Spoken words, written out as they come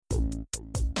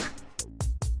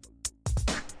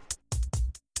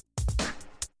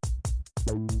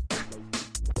Hi,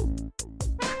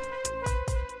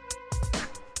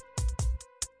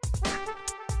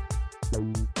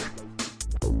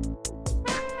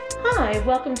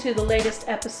 welcome to the latest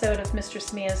episode of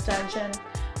Mistress Mia's Dungeon.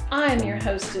 I'm your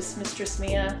hostess, Mistress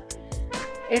Mia.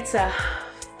 It's a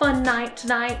fun night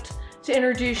tonight to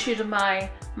introduce you to my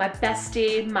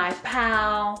bestie, my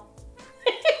pal.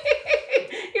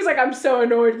 He's like, I'm so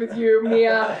annoyed with you,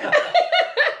 Mia.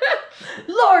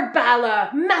 Lord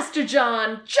Bala, Master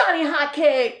John, Johnny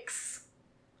Hotcakes.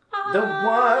 The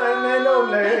one and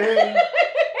only.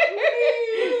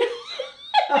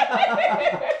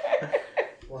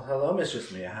 Well, hello,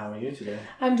 Mistress Mia. How are you today?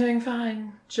 I'm doing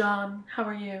fine. John, how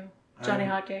are you? Johnny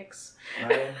Hotcakes.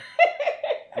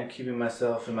 I'm keeping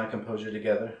myself and my composure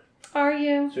together. Are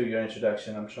you? Through your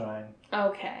introduction, I'm trying.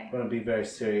 Okay. I'm going to be very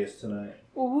serious tonight.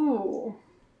 Ooh.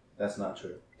 That's not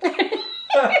true.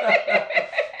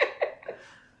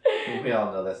 We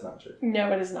all know that's not true.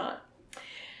 No, it is not.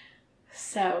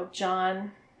 So,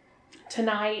 John,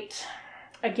 tonight,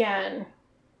 again,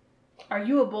 are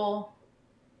you a bull?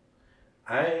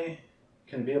 I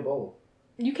can be a bull.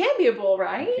 You can be a bull,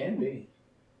 right? I can be.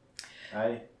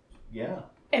 Yeah.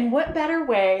 And what better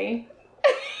way?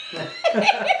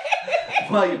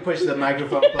 Well, you push the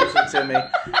microphone closer to me.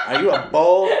 Are you a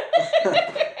bull?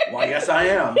 Well, yes, I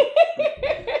am.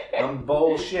 I'm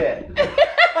bullshit.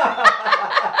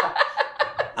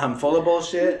 I'm full of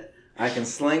bullshit. I can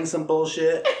sling some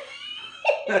bullshit.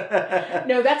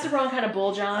 No, that's the wrong kind of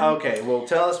bull, John. Okay, well,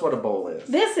 tell us what a bull is.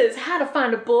 This is how to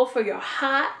find a bull for your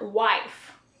hot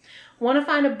wife. Want to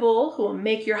find a bull who will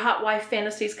make your hot wife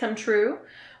fantasies come true?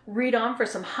 Read on for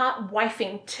some hot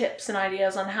wifing tips and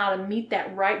ideas on how to meet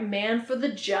that right man for the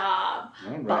job.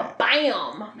 All right.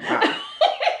 Ba-bam! Wow.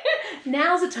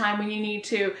 Now's the time when you need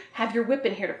to have your whip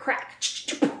in here to crack.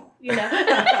 You know?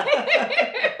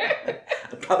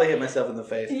 I'd probably hit myself in the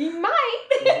face. You might.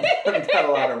 Not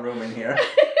a lot of room in here.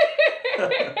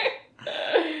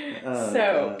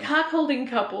 So, cock-holding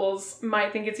couples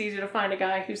might think it's easy to find a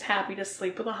guy who's happy to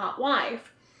sleep with a hot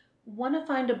wife. Want to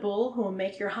find a bull who will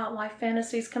make your hot wife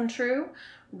fantasies come true?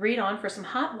 Read on for some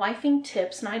hot wifing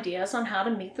tips and ideas on how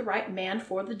to meet the right man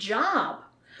for the job.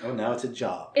 Oh, now it's a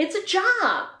job. It's a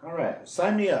job. All right,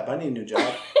 sign me up. I need a new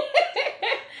job.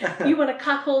 You want to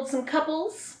cock-hold some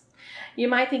couples? You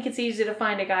might think it's easy to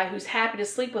find a guy who's happy to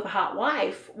sleep with a hot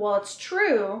wife. Well, it's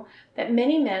true that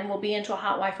many men will be into a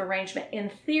hot wife arrangement in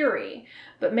theory,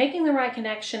 but making the right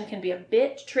connection can be a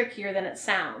bit trickier than it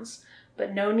sounds.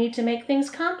 But no need to make things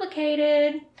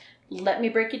complicated. Let me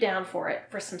break you down for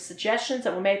some suggestions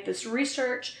that will make this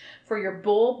research for your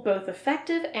bull both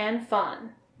effective and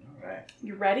fun. All right.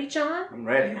 You ready, John? I'm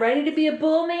ready. You ready to be a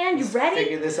bull, man? You Let's ready?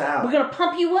 figure this out. We're going to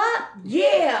pump you up?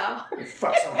 Yeah!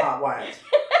 Fuck some hot wives.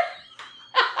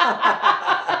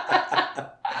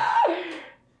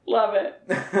 Love it.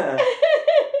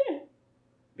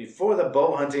 Before the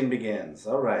bow hunting begins.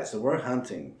 All right, so we're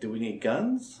hunting. Do we need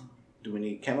guns? Do we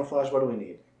need camouflage? What do we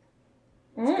need?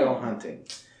 Let's go hunting.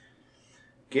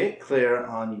 Get clear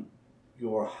on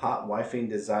your hot wifing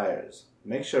desires.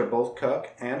 Make sure both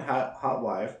cuck and hot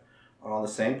wife are on the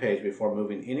same page before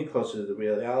moving any closer to the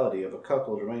reality of a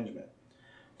cuckold arrangement.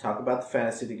 Talk about the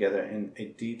fantasy together in a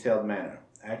detailed manner.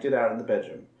 Act it out in the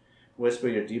bedroom. Whisper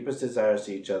your deepest desires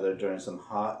to each other during some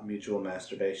hot mutual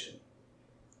masturbation.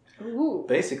 Ooh.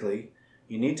 Basically,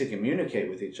 you need to communicate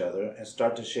with each other and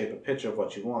start to shape a picture of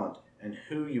what you want and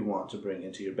who you want to bring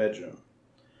into your bedroom.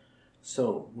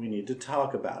 So, we need to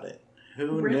talk about it.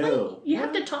 Who Really? knew? You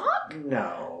have to talk?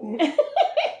 No.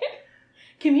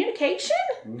 Communication?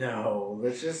 No.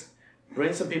 Let's just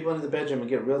bring some people into the bedroom and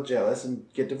get real jealous and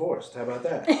get divorced. How about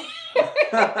that?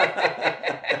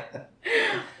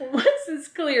 Once it's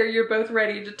clear you're both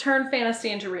ready to turn fantasy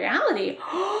into reality.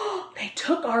 They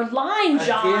took our line,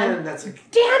 John. Again, that's a...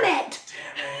 Damn it!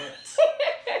 Damn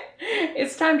it.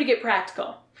 It's time to get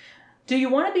practical. Do you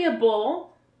want to be a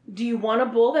bull? Do you want a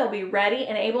bull that'll be ready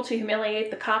and able to humiliate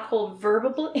the cockhold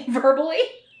verbally?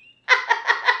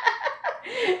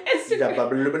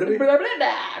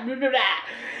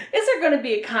 Is there going to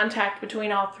be a contact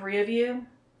between all three of you?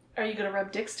 Are you going to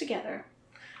rub dicks together?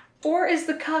 Or is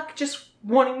the cuck just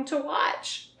wanting to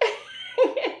watch?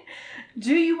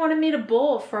 Do you want to meet a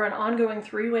bull for an ongoing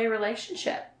three-way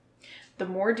relationship? The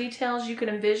more details you can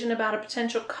envision about a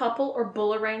potential couple or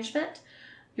bull arrangement,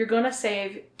 you're going to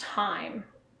save time.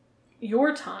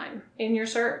 Your time in your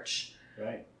search.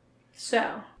 Right.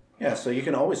 So. Yeah, so you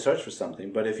can always search for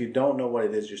something, but if you don't know what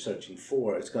it is you're searching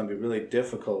for, it's going to be really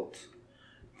difficult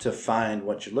to find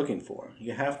what you're looking for.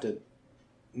 You have to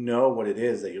know what it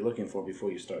is that you're looking for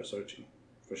before you start searching,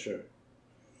 for sure.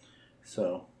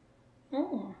 So.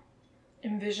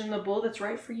 Envision the bull that's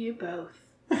right for you both.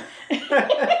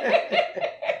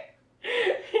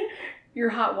 Your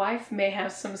hot wife may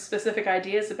have some specific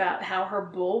ideas about how her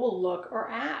bull will look or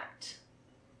act.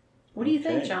 What do you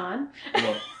think, John?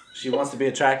 Well, she wants to be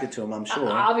attracted to him, I'm sure.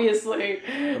 Obviously.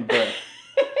 But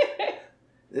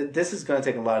this is going to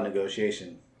take a lot of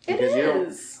negotiation. Because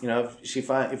if she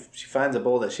finds a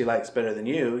bull that she likes better than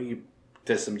you,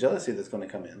 there's some jealousy that's going to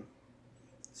come in.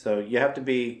 So you have to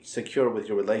be secure with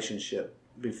your relationship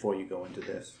before you go into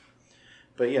this.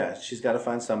 But yeah, she's got to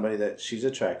find somebody that she's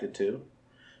attracted to.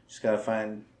 She's got to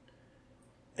find,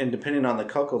 and depending on the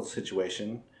cuckold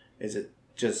situation, is it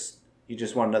just you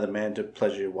just want another man to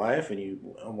pleasure your wife and you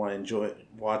want to enjoy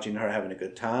watching her having a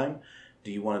good time?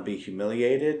 Do you want to be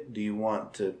humiliated? Do you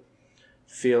want to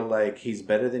feel like he's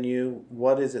better than you?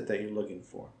 What is it that you're looking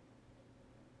for?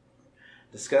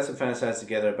 Discuss and fantasize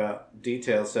together about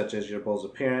details such as your bull's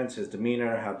appearance, his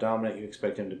demeanor, how dominant you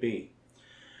expect him to be.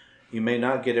 You may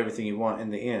not get everything you want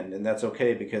in the end, and that's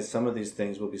okay because some of these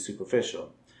things will be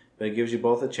superficial. But it gives you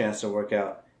both a chance to work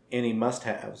out any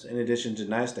must-haves in addition to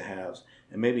nice-to-haves,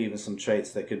 and maybe even some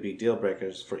traits that could be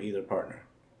deal-breakers for either partner.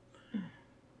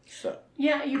 So.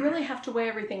 Yeah, you really have to weigh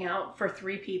everything out for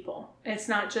 3 people. It's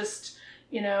not just,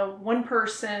 one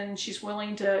person, she's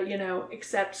willing to,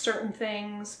 accept certain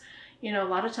things. A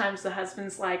lot of times the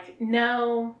husband's like,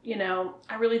 no,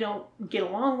 I really don't get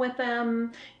along with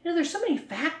them. There's so many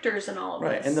factors in all of this.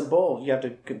 Right, and the bull, you have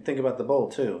to think about the bull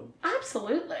too.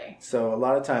 Absolutely. So a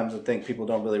lot of times I think people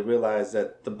don't really realize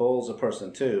that the bull's a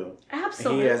person too.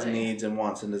 Absolutely. He has needs and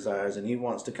wants and desires, and he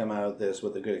wants to come out of this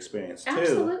with a good experience too.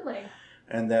 Absolutely.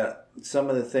 And that some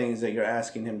of the things that you're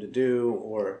asking him to do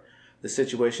or the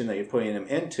situation that you're putting him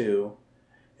into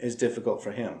is difficult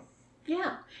for him.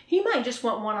 Yeah. He might just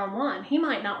want one-on-one. He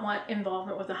might not want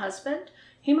involvement with the husband.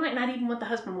 He might not even want the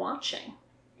husband watching,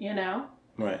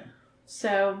 Right.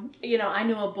 So, I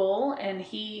knew a bull, and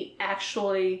he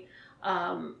actually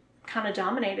kind of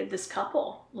dominated this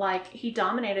couple. Like, he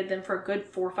dominated them for a good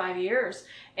 4 or 5 years,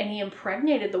 and he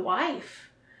impregnated the wife.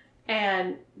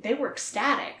 And they were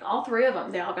ecstatic, all 3 of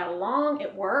them. They all got along.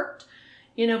 It worked.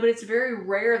 But it's very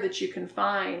rare that you can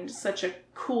find such a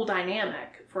cool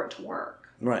dynamic for it to work.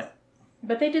 Right.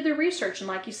 But they did their research, and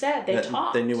like you said, they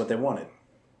talked. They knew what they wanted.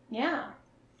 Yeah.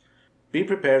 Be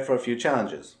prepared for a few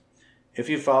challenges. If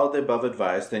you followed the above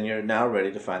advice, then you're now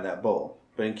ready to find that bull.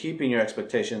 But in keeping your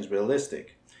expectations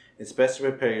realistic, it's best to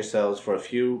prepare yourselves for a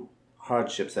few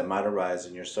hardships that might arise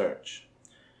in your search.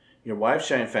 Your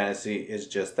wife-sharing fantasy is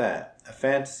just that, a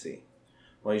fantasy.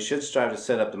 While you should strive to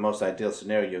set up the most ideal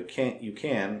scenario you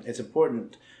can, it's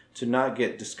important to not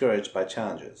get discouraged by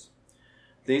challenges.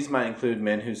 These might include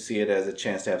men who see it as a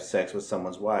chance to have sex with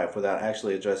someone's wife without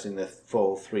actually addressing the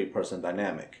full 3-person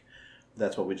dynamic.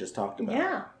 That's what we just talked about.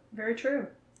 Yeah, very true.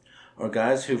 Or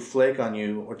guys who flake on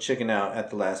you or chicken out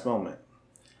at the last moment.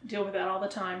 Deal with that all the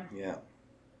time. Yeah.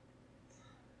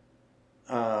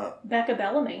 Becca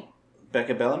Bellamy.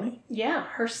 Becca Bellamy? Yeah,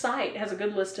 her site has a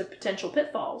good list of potential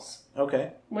pitfalls.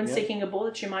 Okay. When seeking a bull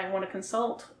that you might want to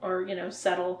consult or,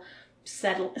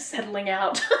 settling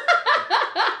out.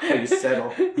 You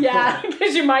settle. Yeah,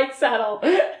 because you might settle.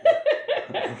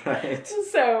 Right.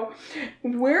 So,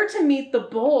 where to meet the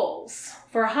bulls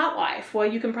for a hot wife? Well,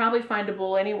 you can probably find a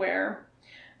bull anywhere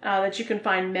that you can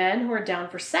find men who are down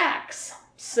for sex.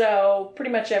 So,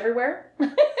 pretty much everywhere.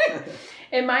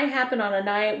 It might happen on a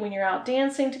night when you're out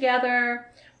dancing together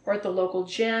or at the local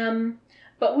gym.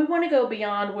 But we want to go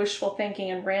beyond wishful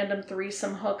thinking and random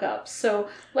threesome hookups. So,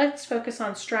 let's focus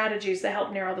on strategies that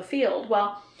help narrow the field.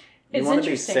 Well, it's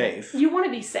interesting. You want to be safe. You want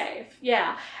to be safe,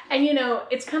 yeah. And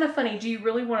it's kind of funny. Do you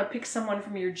really want to pick someone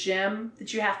from your gym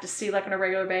that you have to see like on a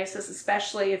regular basis,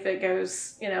 especially if it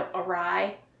goes,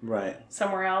 awry? Right.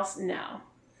 Somewhere else? No.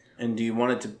 And do you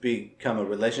want it to become a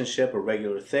relationship, a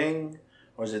regular thing?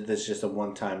 Or is it this just a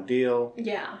one-time deal?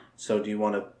 Yeah. So do you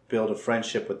want to build a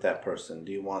friendship with that person?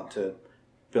 Do you want to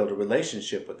build a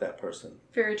relationship with that person?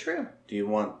 Very true. Do you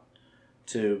want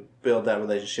to build that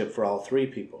relationship for all 3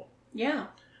 people? Yeah.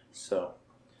 So,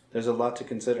 there's a lot to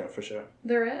consider, for sure.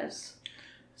 There is.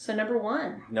 So, number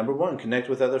 1. Number 1, connect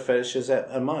with other fetishes at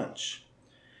a munch.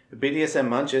 A BDSM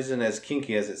munch isn't as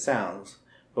kinky as it sounds,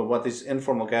 but what these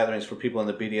informal gatherings for people in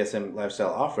the BDSM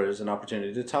lifestyle offer is an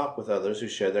opportunity to talk with others who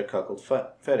share their cuckold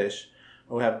fetish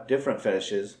or who have different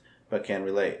fetishes but can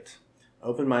relate.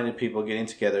 Open-minded people getting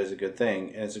together is a good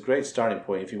thing, and it's a great starting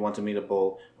point if you want to meet a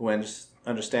bull who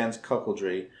understands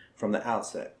cuckoldry from the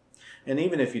outset. And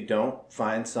even if you don't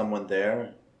find someone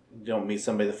there, you don't meet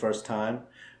somebody the first time,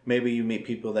 maybe you meet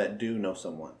people that do know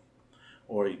someone.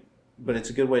 But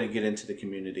it's a good way to get into the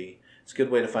community. It's a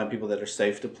good way to find people that are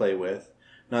safe to play with,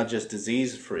 not just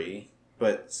disease free,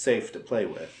 but safe to play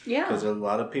with. Yeah. Because a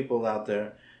lot of people out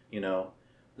there,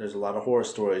 there's a lot of horror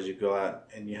stories. You go out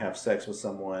and you have sex with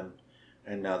someone,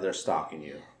 and now they're stalking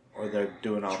you, or they're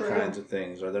doing all kinds of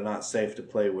things, or they're not safe to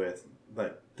play with.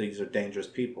 But these are dangerous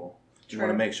people. You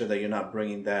want to make sure that you're not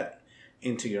bringing that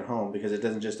into your home, because it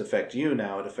doesn't just affect you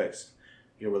now; it affects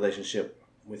your relationship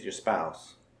with your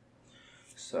spouse.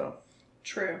 So.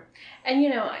 True. And,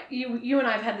 you and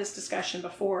I have had this discussion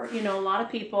before. A lot of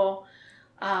people,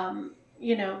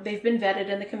 they've been vetted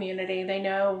in the community. They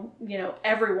know,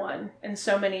 everyone in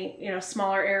so many,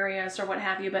 smaller areas or what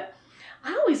have you. But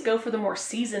I always go for the more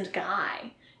seasoned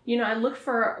guy. I look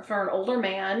for an older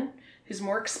man who's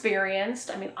more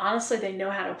experienced. I mean, honestly, they know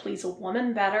how to please a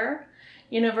woman better,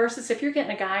 versus if you're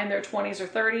getting a guy in their 20s or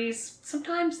 30s,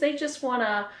 sometimes they just want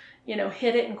to,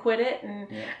 hit it and quit it. And,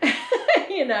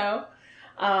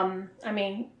 I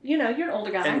mean, you're an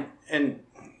older guy. And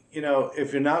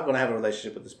if you're not going to have a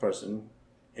relationship with this person,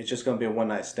 it's just going to be a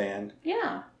one-night stand.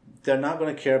 Yeah. They're not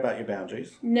going to care about your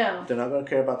boundaries. No. They're not going to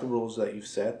care about the rules that you've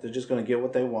set. They're just going to get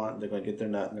what they want. They're going to get their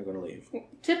nut and they're going to leave.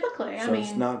 Typically, So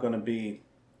it's not going to be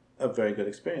a very good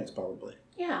experience, probably.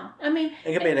 Yeah. I mean,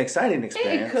 it could be an exciting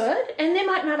experience. It could. And they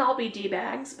might not all be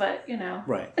D-bags, but,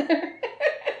 Right.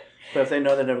 But if they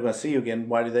know they're never going to see you again,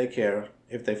 why do they care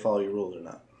if they follow your rules or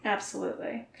not?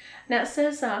 Absolutely. Now it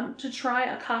says to try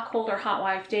a cockholder hot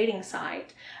wife dating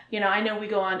site. I know we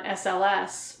go on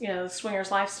SLS, the Swingers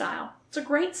Lifestyle. It's a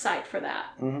great site for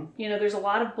that. Mm-hmm. There's a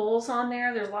lot of bulls on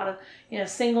there. There's a lot of,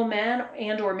 single men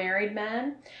and or married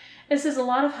men. It says a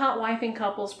lot of hot wifing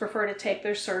couples prefer to take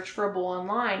their search for a bull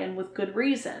online, and with good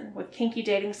reason. With kinky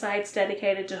dating sites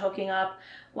dedicated to hooking up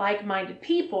like-minded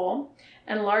people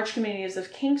and large communities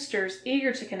of kinksters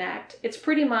eager to connect, it's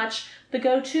pretty much the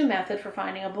go-to method for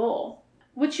finding a bull.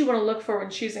 What you want to look for when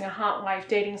choosing a hot wife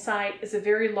dating site is a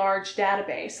very large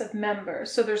database of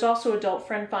members. So there's also adult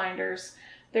friend finders,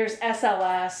 there's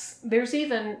SLS, there's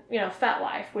even,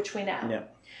 FetLife, which we know. Yeah.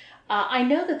 I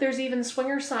know that there's even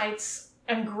swinger sites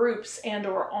and groups and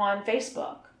or on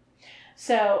Facebook.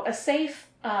 So a safe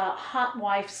hot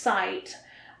wife site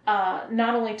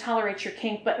not only tolerates your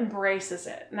kink, but embraces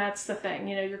it. And that's the thing.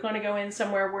 You're going to go in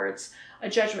somewhere where it's a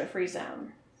judgment-free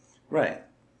zone. Right.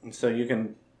 And so you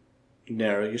can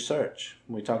narrow your search.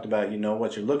 We talked about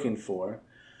what you're looking for.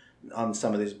 On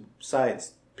some of these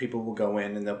sites, people will go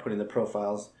in and they'll put in the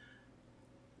profiles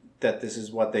that this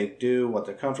is what they do, what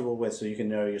they're comfortable with, so you can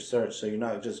narrow your search. So you're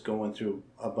not just going through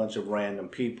a bunch of random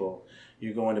people.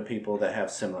 You're going to people that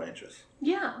have similar interests.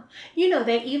 Yeah.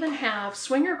 They even have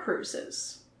swinger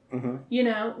cruises.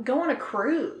 Mm-hmm. Go on a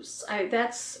cruise.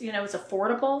 That's, it's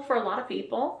affordable for a lot of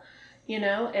people.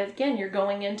 Again, you're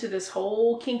going into this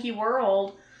whole kinky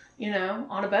world,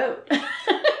 on a boat.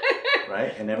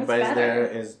 Right. And everybody there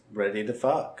is ready to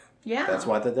fuck. Yeah. That's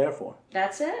what they're there for.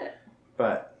 That's it.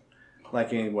 But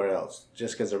like anywhere else,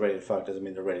 just because they're ready to fuck doesn't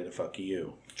mean they're ready to fuck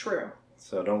you. True.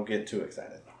 So don't get too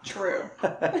excited. True.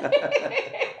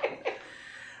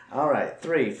 All right.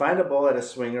 3, find a bull at a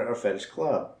swinger or fetish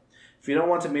club. If you don't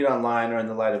want to meet online or in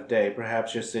the light of day,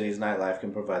 perhaps your city's nightlife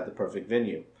can provide the perfect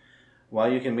venue.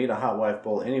 While you can meet a hot wife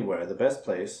bull anywhere, the best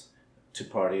place to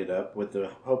party it up with the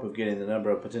hope of getting the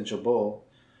number of potential bull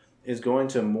is going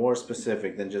to more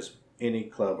specific than just any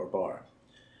club or bar.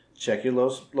 Check your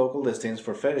local listings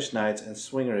for fetish nights and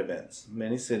swinger events.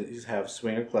 Many cities have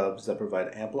swinger clubs that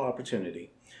provide ample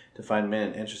opportunity to find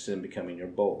men interested in becoming your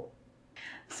bull.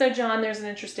 So, John, there's an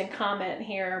interesting comment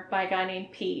here by a guy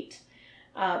named Pete.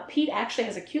 Pete actually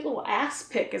has a cute little ass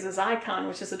pic as his icon,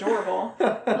 which is adorable.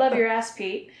 Love your ass,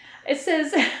 Pete. It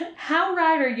says, how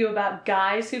right are you about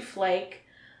guys who flake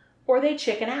or they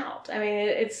chicken out? I mean,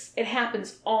 it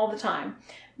happens all the time.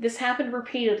 This happened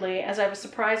repeatedly as I was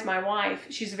surprised my wife.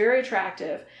 She's very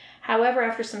attractive. However,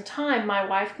 after some time, my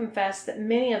wife confessed that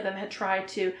many of them had tried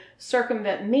to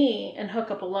circumvent me and hook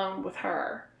up alone with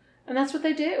her. And that's what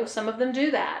they do. Some of them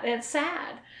do that. And it's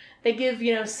sad. They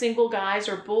give, single guys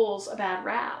or bulls a bad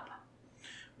rap.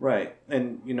 Right.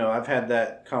 And, I've had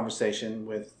that conversation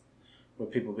with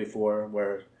people before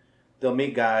where they'll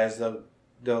meet guys,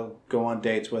 they'll go on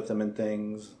dates with them and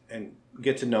things and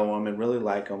get to know them and really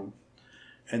like them.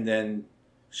 And then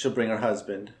she'll bring her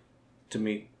husband to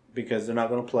meet because they're not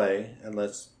going to play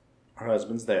unless her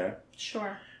husband's there.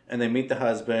 Sure. And they meet the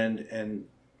husband and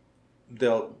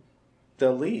they'll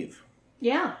leave.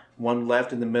 Yeah. One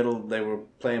left in the middle. They were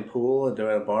playing pool. They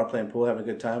were at a bar playing pool, having a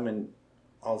good time, and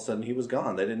all of a sudden he was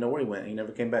gone. They didn't know where he went. He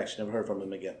never came back. She never heard from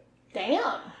him again.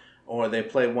 Damn. Or they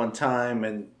played one time,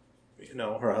 and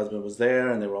her husband was there,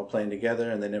 and they were all playing together,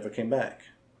 and they never came back.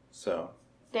 So.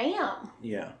 Damn.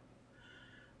 Yeah.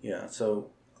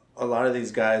 So a lot of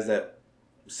these guys that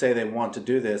say they want to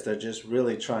do this, they're just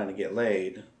really trying to get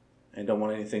laid and don't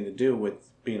want anything to do with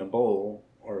being a bull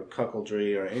or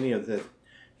cuckoldry or any of the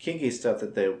kinky stuff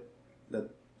that the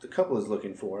couple is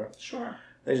looking for. Sure.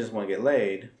 They just want to get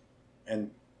laid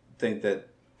and think that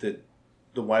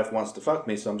the wife wants to fuck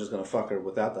me, so I'm just going to fuck her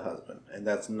without the husband. And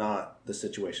that's not the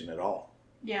situation at all.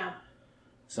 Yeah.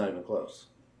 It's not even close.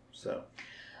 So.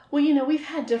 Well, you know, we've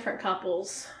had different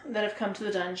couples that have come to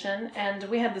the dungeon, and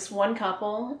we had this one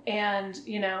couple, and,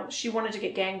 you know, she wanted to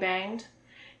get gangbanged,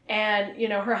 and, you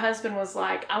know, her husband was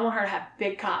like, I want her to have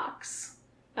big cocks.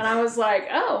 And I was like,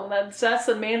 oh, that's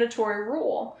a mandatory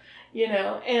rule, you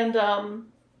know, and,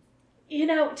 you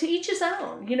know, to each his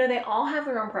own. You know, they all have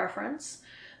their own preference.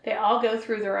 They all go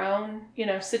through their own, you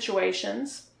know,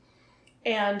 situations.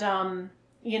 And,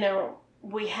 you know,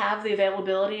 we have the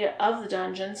availability of the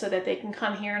dungeon so that they can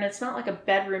come here, and it's not like a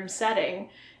bedroom setting.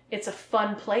 It's a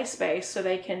fun play space so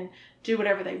they can do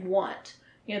whatever they want.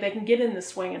 You know, they can get in the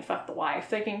swing and fuck the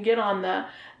wife. They can get on the,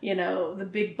 you know, the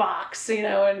big box, you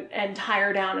know, and tie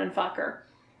her down and fuck her.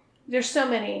 There's so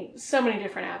many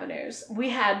different avenues. We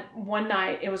had one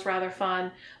night, it was rather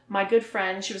fun. My good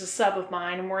friend, she was a sub of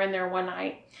mine, and we're in there one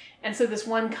night. And so this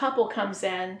one couple comes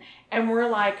in, and we're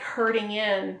like herding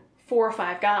in 4 or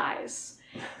 5 guys.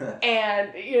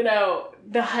 And, you know,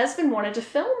 the husband wanted to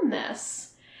film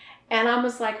this. And I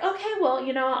was like, okay, well,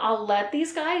 you know, I'll let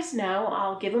these guys know.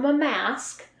 I'll give them a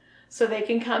mask so they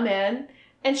can come in.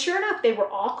 And sure enough, they were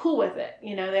all cool with it.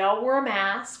 You know, they all wore a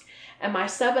mask. And my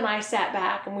sub and I sat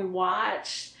back and we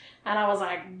watched. And I was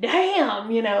like,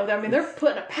 damn, you know, I mean, they're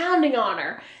putting a pounding on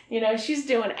her. You know, she's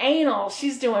doing anal,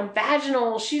 she's doing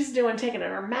vaginal, she's doing taking it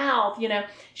in her mouth, you know.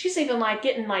 She's even like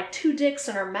getting like 2 dicks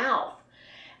in her mouth.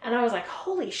 And I was like,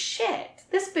 holy shit,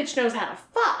 this bitch knows how to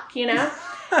fuck, you know.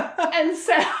 And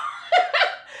so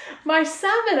my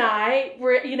sub and I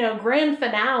were, you know, grand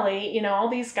finale, you know, all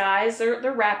these guys,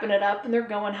 they're wrapping it up and they're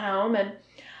going home. And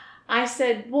I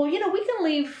said, well, you know, we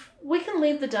can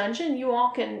leave the dungeon. You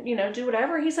all can, you know, do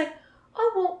whatever. He's like,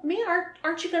 oh, well, me,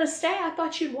 aren't you going to stay? I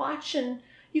thought you'd watch and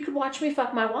you could watch me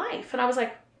fuck my wife. And I was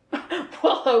like,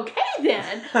 well, okay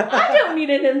then. I don't need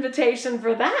an invitation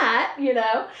for that, you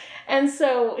know. And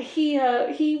so he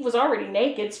was already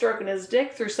naked, stroking his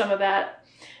dick through some of that,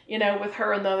 you know, with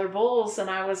her and the other bulls. And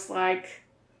I was like,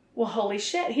 well, holy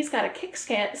shit, he's got a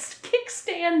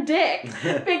kickstand dick.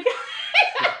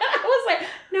 I was like,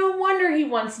 no wonder he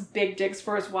wants big dicks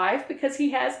for his wife, because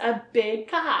he has a big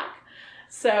cock.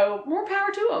 So more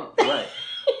power to him. Right.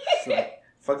 So,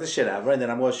 fuck the shit out of her, and then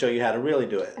I'm going to show you how to really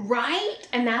do it. Right?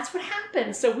 And that's what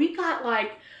happened. So we got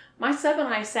like, my sub and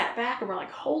I sat back and we're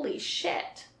like, holy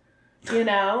shit. You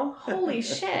know? Holy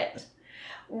shit.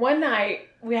 One night,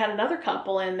 we had another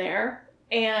couple in there,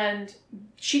 and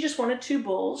she just wanted 2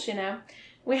 bulls, you know.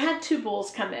 We had 2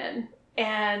 bulls come in,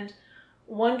 and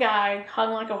one guy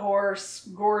hung like a horse,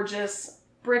 gorgeous,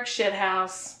 brick shit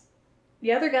house.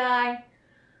 The other guy,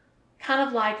 kind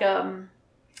of like a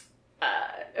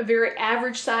very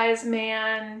average sized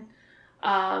man,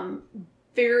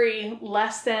 very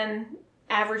less than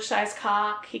average sized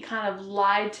cock. He kind of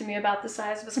lied to me about the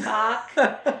size of his cock.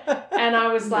 And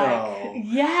I was like,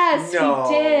 yes, No.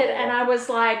 he did. And I was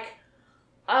like,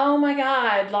 oh my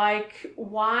God, like,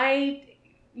 why,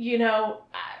 you know,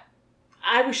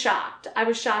 I was shocked. I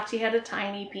was shocked he had a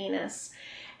tiny penis.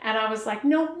 And I was like,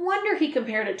 no wonder he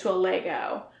compared it to a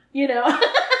Lego, you know.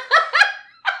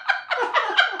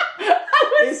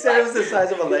 He said it was the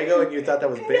size of a Lego and you thought that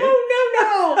was big?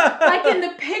 No. Like in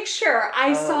the picture,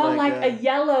 I saw like a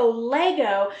yellow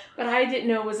Lego, but I didn't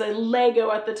know it was a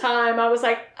Lego at the time. I was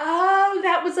like, oh,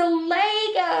 that was a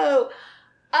Lego.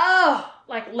 Oh,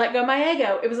 like let go my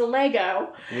ego. It was a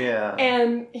Lego. Yeah.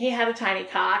 And he had a tiny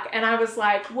cock. And I was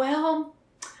like, well,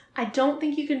 I don't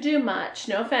think you can do much.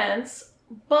 No offense.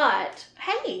 But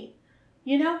hey,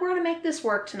 you know, we're going to make this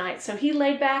work tonight. So he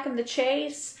laid back in the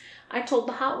chase. I told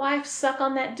the hot wife, suck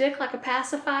on that dick like a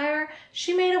pacifier.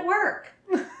 She made it work.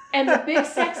 And the big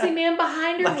sexy man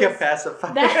behind her like a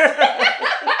pacifier.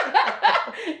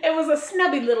 It was a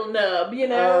snubby little nub, you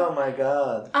know. Oh my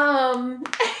God.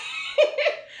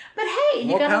 But hey,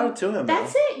 more power to him.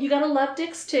 That's it. You gotta love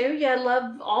dicks too. You gotta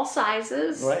love all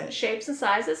sizes, right. Shapes and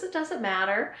sizes. It doesn't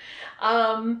matter.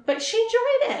 But she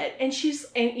enjoyed it, and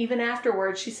even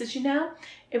afterwards, she says, you know,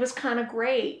 it was kind of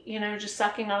great. You know, just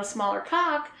sucking on a smaller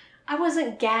cock. I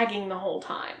wasn't gagging the whole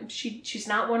time. She's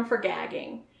not one for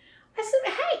gagging. I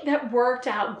said, hey, that worked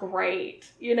out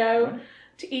great. You know, right.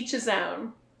 To each his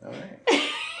own. All right.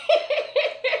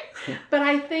 But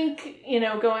I think, you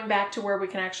know, going back to where we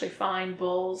can actually find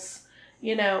bulls,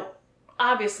 you know,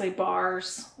 obviously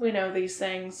bars, we know these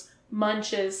things,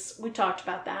 Munches. We talked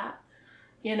about that.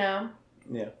 You know?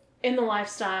 Yeah. In the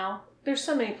lifestyle, there's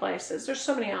so many places. There's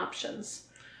so many options.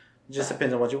 It just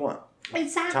depends on what you want.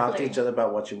 Exactly. Talk to each other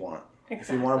about what you want.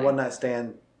 Exactly. If you want a one-night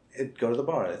stand, go to the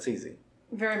bar. It's easy.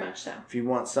 Very much so. If you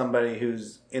want somebody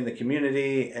who's in the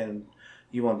community and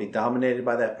you want to be dominated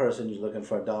by that person, you're looking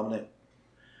for a dominant,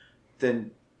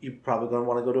 then you're probably going to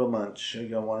want to go to a munch. Or you're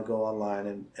going to want to go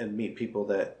online and meet people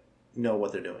that know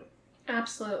what they're doing.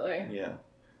 Absolutely. Yeah.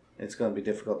 It's going to be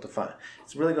difficult to find.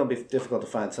 It's really going to be difficult to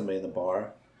find somebody in the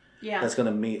bar that's going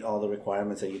to meet all the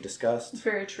requirements that you discussed.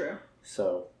 Very true.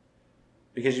 So,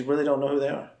 because you really don't know who they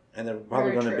are. And they're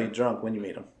probably going to be drunk when you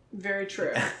meet them. Very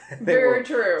true. They Very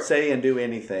true. Say and do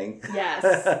anything. Yes.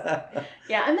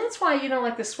 Yeah, and that's why,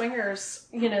 like the swingers,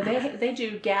 they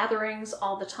do gatherings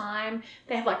all the time.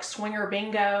 They have like swinger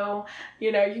bingo.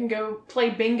 You can go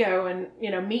play bingo and,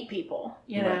 meet people,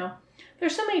 you know.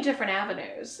 There's so many different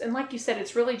avenues. And like you said,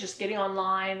 it's really just getting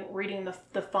online, reading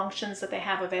the functions that they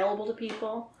have available to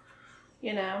people,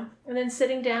 and then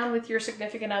sitting down with your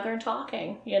significant other and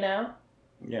talking, Yeah.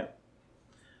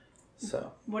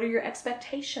 So, what are your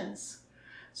expectations?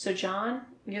 So, John,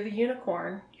 you're the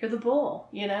unicorn. You're the bull,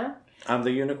 I'm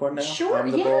the unicorn now? Sure, I'm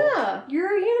the yeah. bull?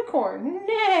 You're a unicorn.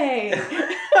 Nay.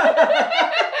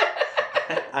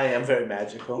 I am very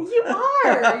magical. You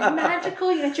are. You're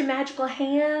magical. You got your magical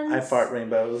hands. I fart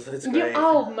rainbows. It's great.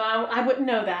 Oh, no. I wouldn't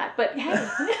know that. But, hey.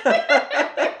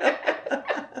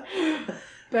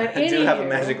 But I do have a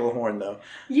magical horn, though.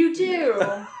 You do.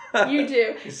 You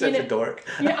do. You're such a dork.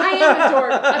 Yeah, I am a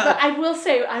dork. But I will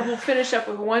say, I will finish up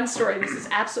with one story. This is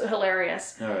absolutely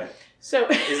hilarious. All right. So,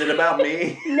 is it about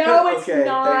me? No, it's okay,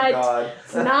 not. Thank God.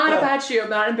 It's not about you. I'm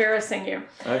not embarrassing you.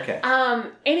 Okay.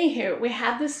 Anywho, we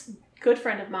have this good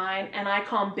friend of mine, and I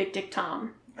call him Big Dick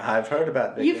Tom. I've heard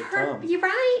about Big Dick Tom. You're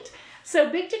right. So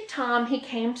Big Dick Tom, he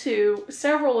came to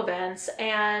several events,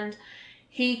 and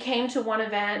he came to one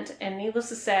event, and needless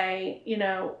to say,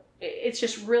 it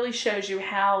just really shows you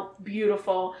how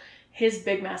beautiful his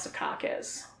big massive cock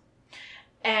is.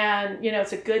 And,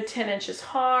 it's a good 10 inches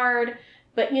hard,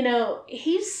 but,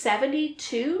 he's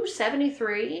 72,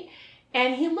 73,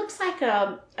 and he looks like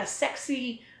a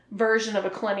sexy version of a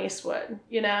Clint Eastwood.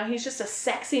 He's just a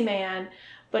sexy man,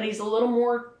 but he's a little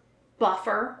more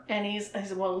buffer, and he's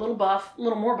a little more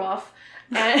buff.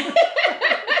 And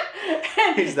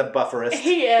he's the bufferest.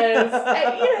 He is.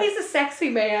 He's a sexy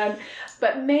man.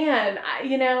 But man,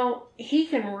 he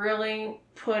can really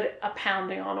put a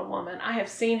pounding on a woman. I have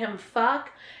seen him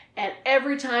fuck, and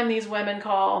every time these women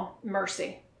call,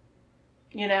 mercy.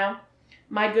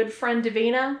 My good friend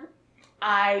Davina,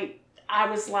 I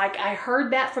was like, I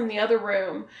heard that from the other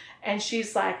room, and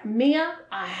she's like, Mia,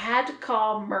 I had to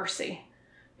call mercy,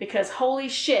 because holy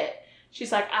shit.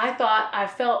 She's like, I thought I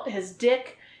felt his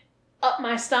dick up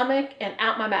my stomach and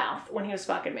out my mouth when he was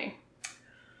fucking me.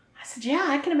 I said, yeah,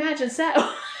 I can imagine so.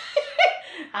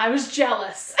 I was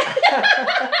jealous.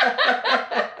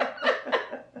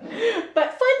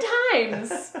 But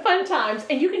fun times.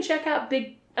 And you can check out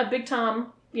Big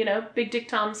Tom, Big Dick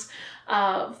Tom's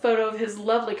photo of his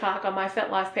lovely cock on my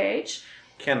FetLife page.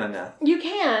 Can I now? You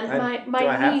can. My do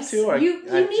I niece. have to, or you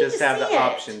I need just to have see the it.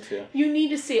 option to? You need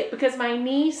to see it, because my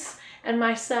niece and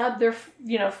my sub, their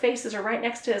faces are right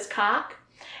next to his cock.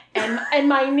 And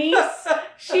my niece,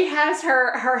 she has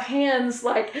her hands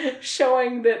like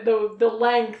showing the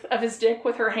length of his dick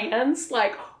with her hands,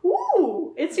 like,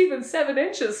 ooh, it's even 7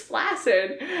 inches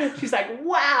flaccid. She's like,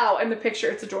 wow. And the picture,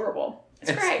 it's adorable.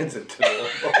 It's great. It's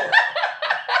adorable.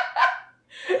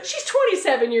 She's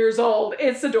 27 years old.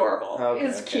 It's adorable. Okay,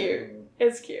 it's cute.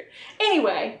 It's cute.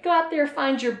 Anyway, go out there,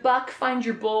 find your buck, find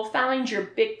your bull, find your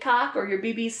big cock or your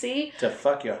BBC. To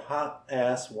fuck your hot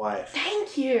ass wife.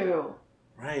 Thank you.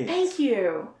 Right. Thank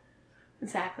you.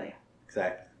 Exactly.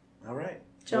 All right.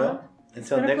 John, well,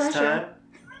 until next time,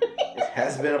 it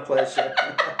has been a pleasure.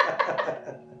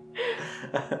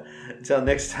 Until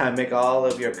next time, make all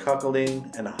of your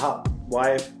cuckolding and hot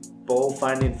wife bowl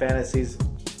finding fantasies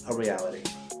a reality.